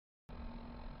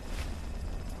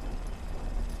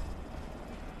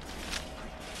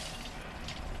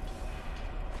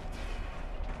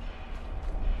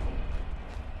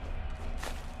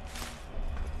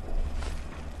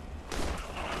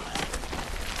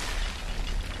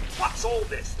What's all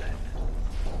this then?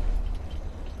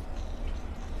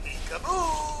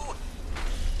 Peekaboo!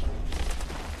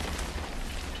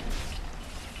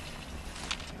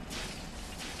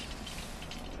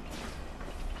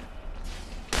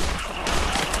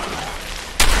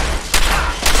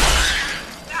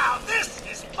 Now this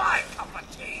is my cup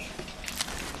of tea!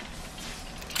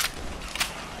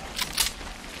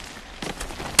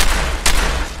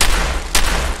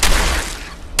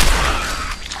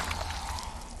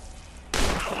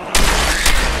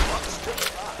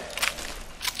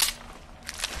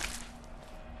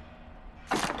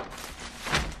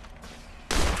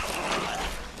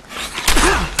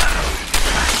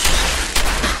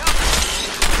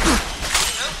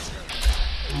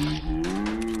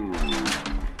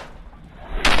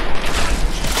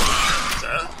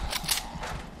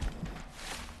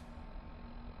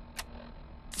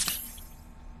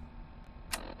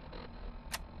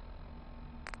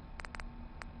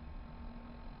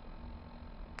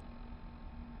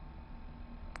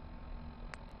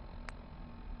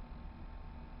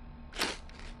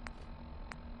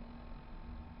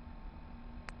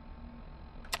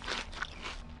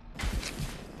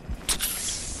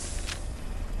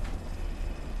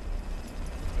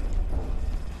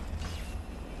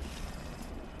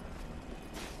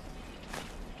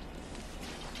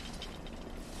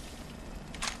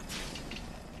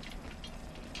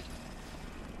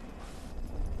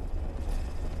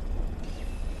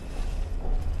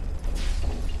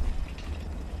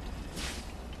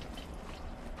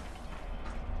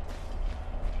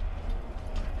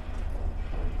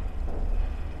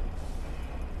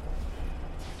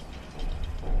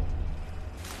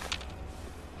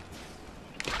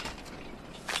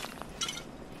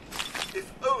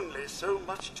 So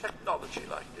much technology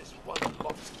like this was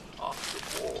lost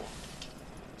after war.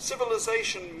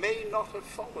 Civilization may not have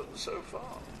fallen so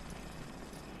far.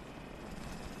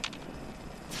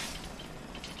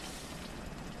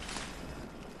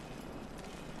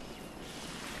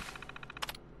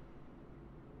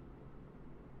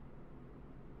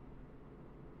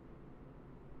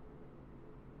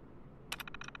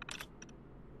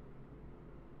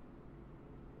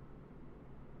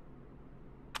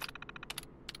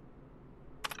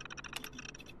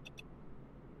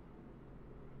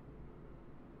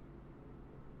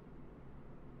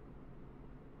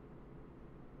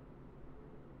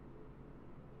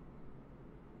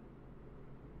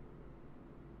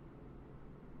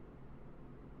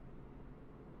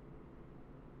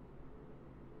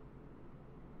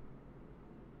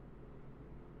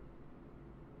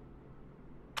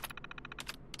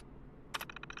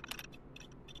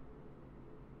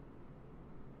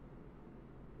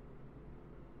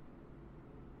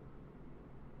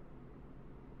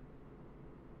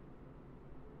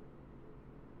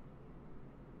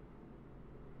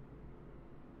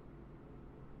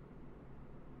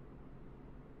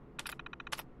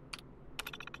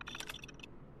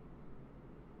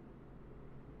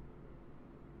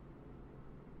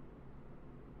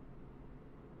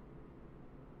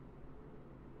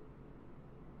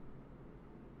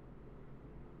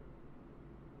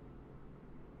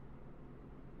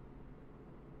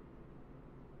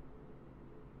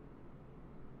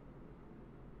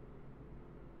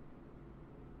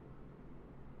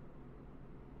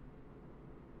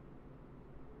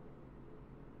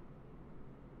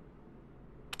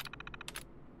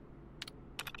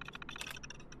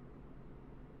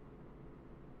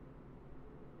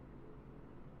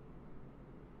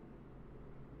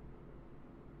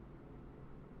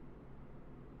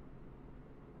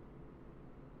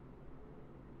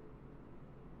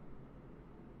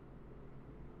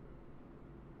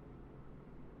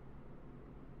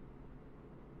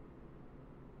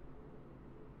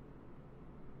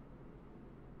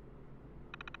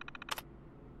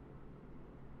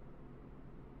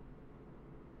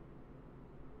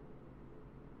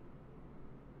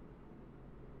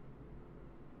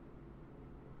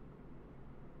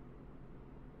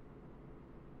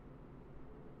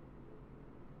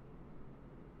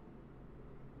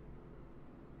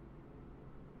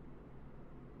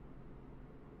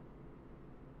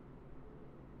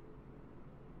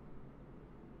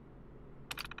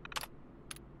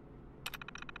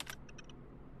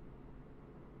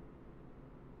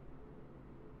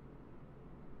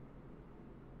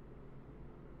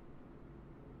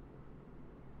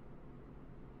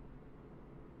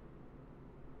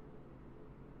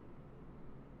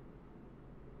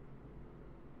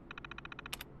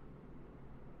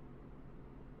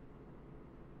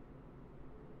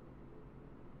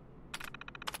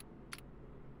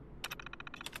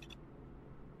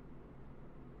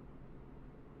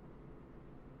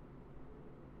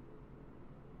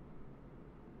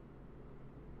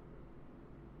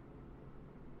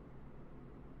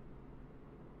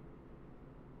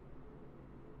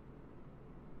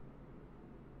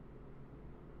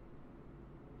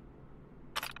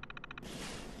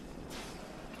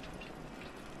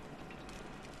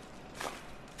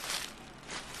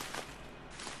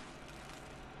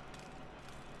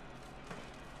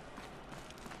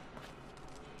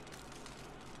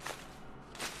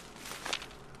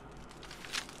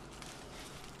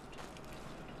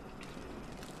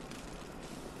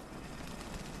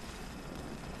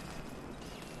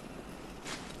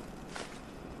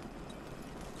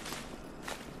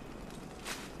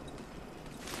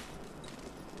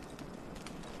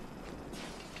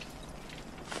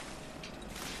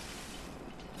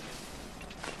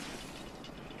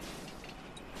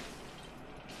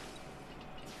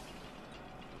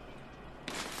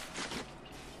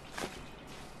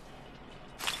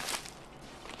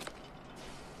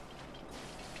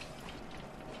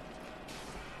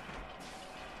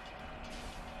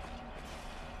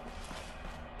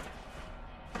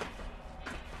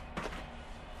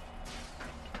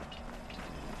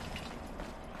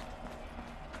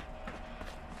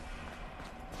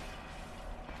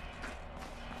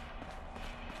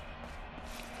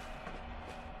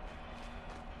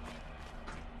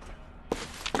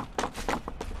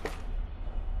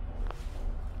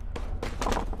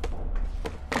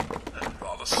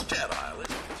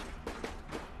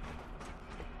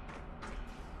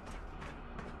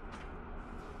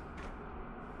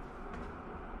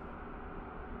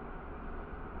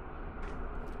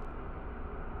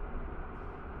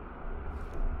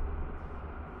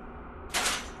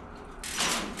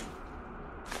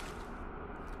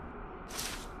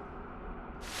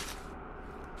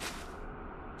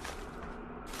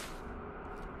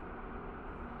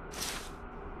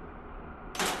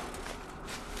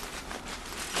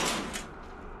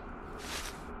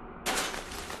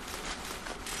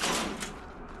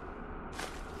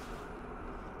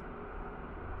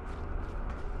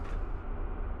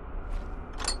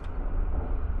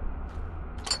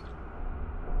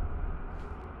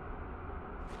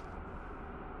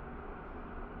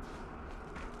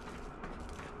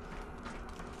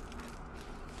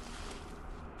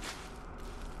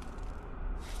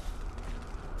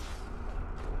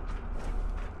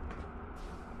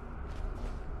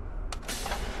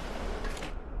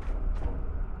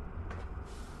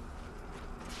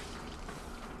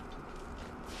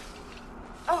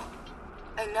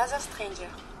 another stranger.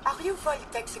 Are you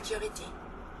Vault-Tec security?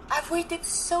 I've waited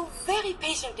so very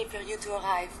patiently for you to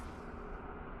arrive.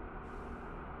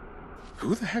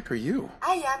 Who the heck are you?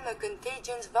 I am a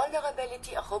Contagions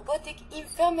Vulnerability Robotic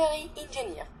Infirmary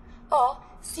Engineer, or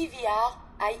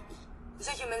CVR-IE.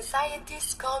 The human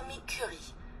scientists call me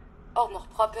Curie. Or more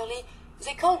properly,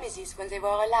 they called me this when they were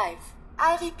alive.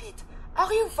 I repeat,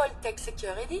 are you Vault-Tec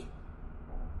security?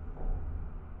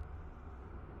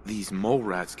 These mole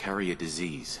rats carry a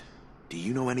disease. Do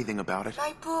you know anything about it?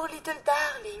 My poor little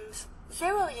darlings.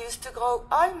 They were used to grow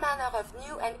all manner of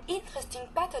new and interesting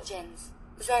pathogens.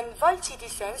 Then Vault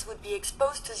citizens would be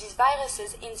exposed to these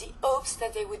viruses in the hopes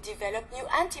that they would develop new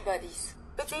antibodies.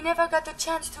 But they never got a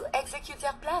chance to execute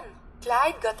their plan.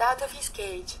 Clyde got out of his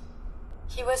cage.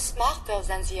 He was smarter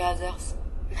than the others.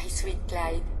 My sweet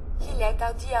Clyde. He let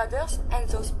out the others, and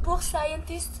those poor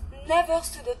scientists never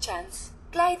stood a chance.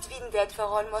 Clyde's been dead for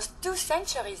almost 2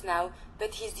 centuries now,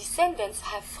 but his descendants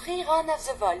have free run of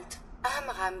the vault. I'm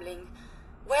rambling.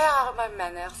 Where are my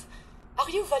manners? Are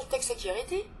you Vault-Tec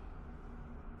security?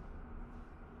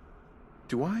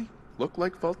 Do I look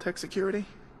like Vault-Tec security?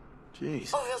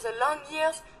 Jeez. Over the long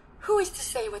years, who is to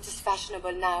say what is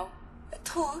fashionable now?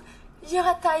 True, your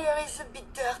attire is a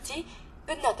bit dirty,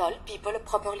 but not all people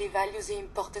properly value the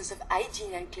importance of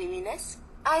hygiene and cleanliness.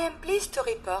 I am pleased to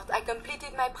report I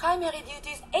completed my primary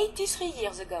duties 83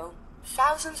 years ago.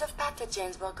 Thousands of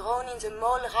pathogens were grown in the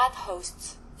mole rat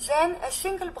hosts. Then a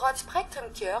single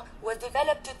broad-spectrum cure was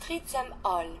developed to treat them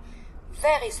all.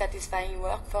 Very satisfying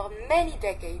work for many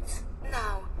decades.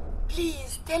 Now,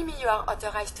 please tell me you are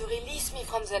authorized to release me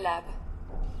from the lab.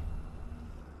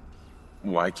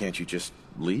 Why can't you just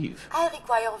leave? I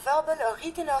require verbal or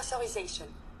written authorization.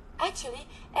 Actually,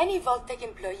 any Vault-Tec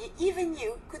employee, even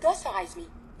you, could authorize me.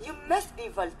 You must be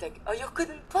Vault-Tec, or you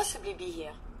couldn't possibly be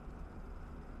here.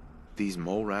 These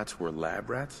mole rats were lab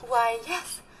rats? Why,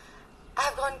 yes.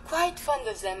 I've grown quite fond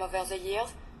of them over the years,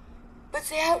 but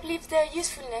they outlived their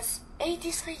usefulness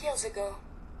 83 years ago.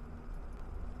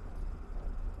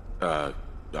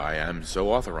 I am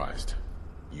so authorized.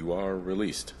 You are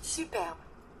released. Superb.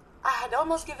 I had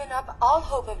almost given up all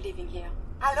hope of leaving here.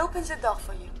 I'll open the door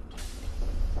for you.